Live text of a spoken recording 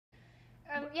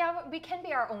Yeah, we can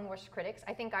be our own worst critics.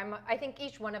 I think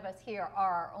each one of us here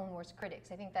are our own worst critics.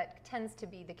 I think that tends to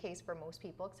be the case for most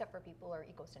people, except for people who are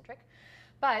egocentric.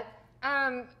 But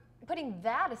putting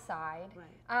that aside,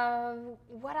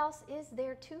 what else is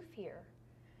there to fear?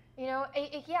 You know,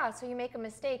 yeah, so you make a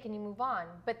mistake and you move on,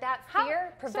 but that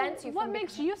fear prevents you from... What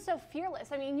makes you so fearless?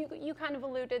 I mean, you kind of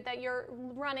alluded that you're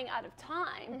running out of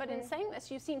time, but in saying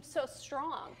this, you seem so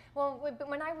strong. Well, but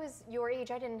when I was your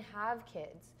age, I didn't have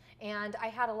kids, and I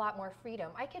had a lot more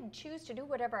freedom. I could choose to do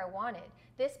whatever I wanted.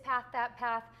 This path, that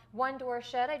path, one door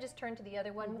shut, I just turned to the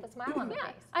other one with a smile on my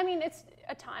face. I mean, it's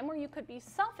a time where you could be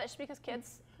selfish because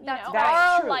kids, That's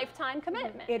are true. a lifetime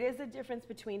commitment. It is a difference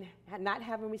between not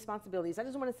having responsibilities. I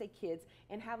just want to say kids,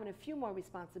 and having a few more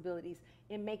responsibilities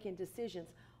in making decisions.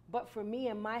 But for me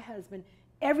and my husband,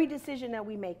 every decision that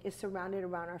we make is surrounded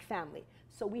around our family.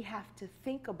 So we have to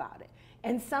think about it.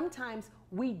 And sometimes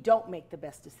we don't make the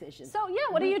best decisions. So yeah,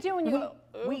 what do you do when you go,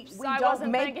 oops, I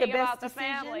wasn't thinking about the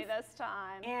family this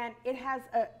time? And it has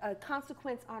a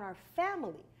consequence on our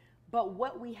family. But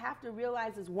what we have to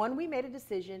realize is, one, we made a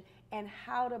decision, and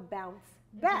how to bounce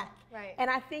back. Right. And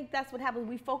I think that's what happens.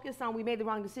 We focus on we made the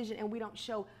wrong decision, and we don't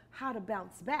show how to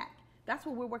bounce back. That's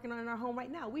what we're working on in our home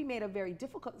right now. We made a very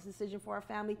difficult decision for our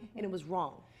family, and it was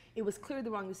wrong. It was clearly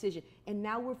the wrong decision. And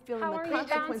now we're feeling the consequences.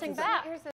 How are you bouncing back?